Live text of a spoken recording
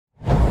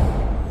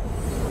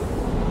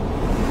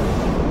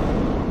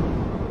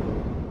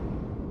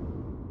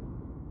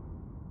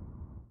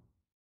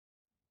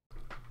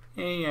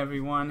Hey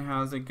everyone,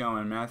 how's it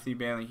going? Matthew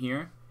Bailey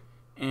here,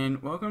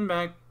 and welcome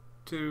back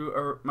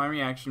to my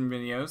reaction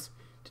videos.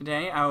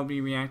 Today I will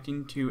be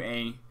reacting to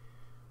a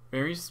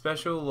very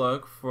special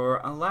look for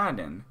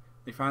Aladdin.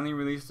 They finally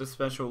released a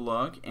special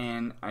look,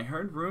 and I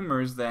heard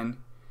rumors that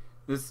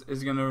this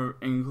is going to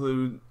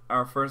include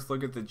our first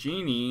look at the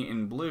genie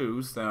in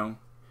blue, so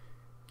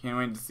can't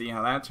wait to see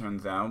how that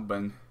turns out.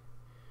 But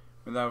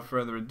without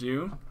further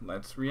ado,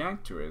 let's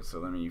react to it. So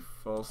let me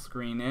full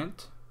screen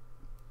it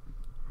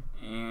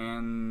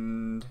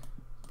and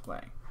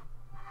play.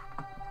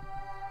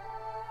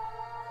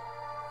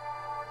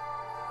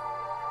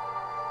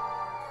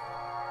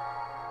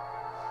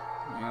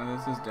 Yeah,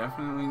 this is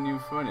definitely new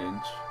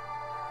footage.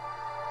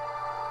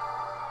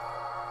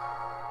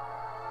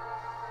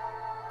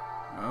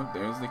 Oh,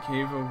 there's the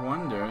Cave of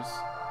Wonders.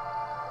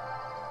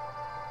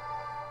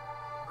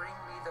 Bring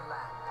me the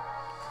lamp.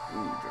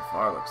 Ooh,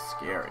 Jafar looks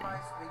scary.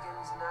 Life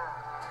begins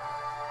now.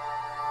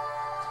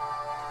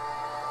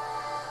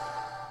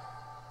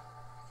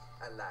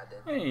 Aladdin.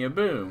 Hey,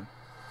 Abu.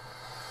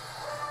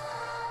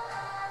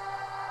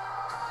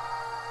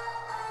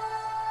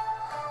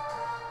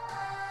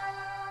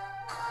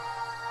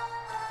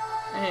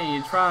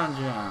 Hey,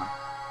 Traja.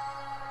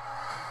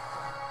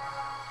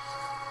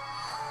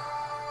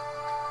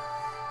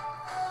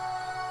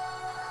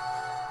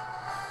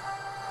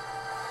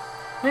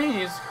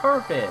 Hey, it's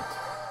Carpet.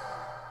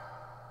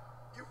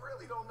 You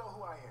really don't know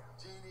who I am.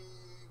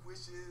 Genie,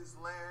 wishes,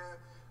 lamb,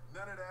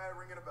 none of that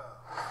ringing a bell.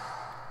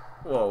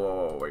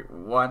 Whoa, wait,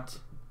 what?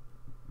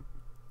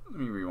 Let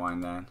me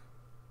rewind that.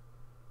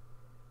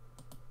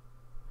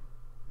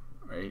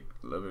 Wait,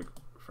 a little bit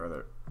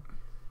further.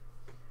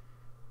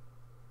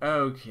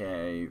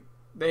 Okay,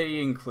 they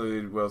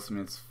included Will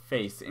Smith's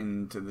face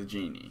into the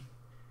genie.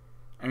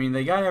 I mean,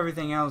 they got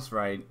everything else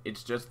right,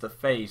 it's just the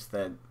face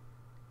that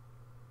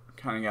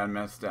kind of got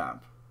messed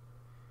up.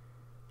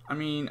 I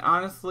mean,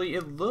 honestly,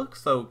 it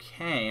looks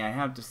okay, I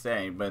have to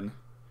say, but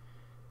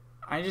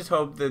I just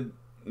hope that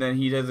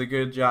he does a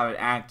good job at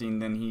acting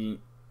than he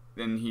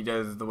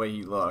does the way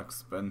he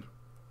looks. But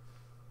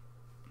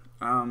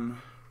I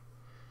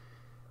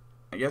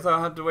guess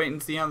I'll have to wait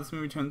and see how this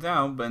movie turns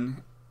out. But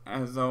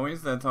as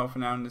always, that's all for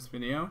now in this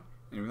video.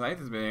 And if you like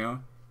this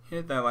video,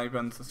 hit that like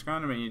button,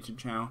 subscribe to my YouTube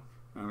channel,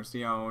 and I will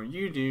see all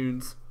you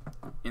dudes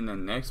in the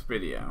next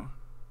video.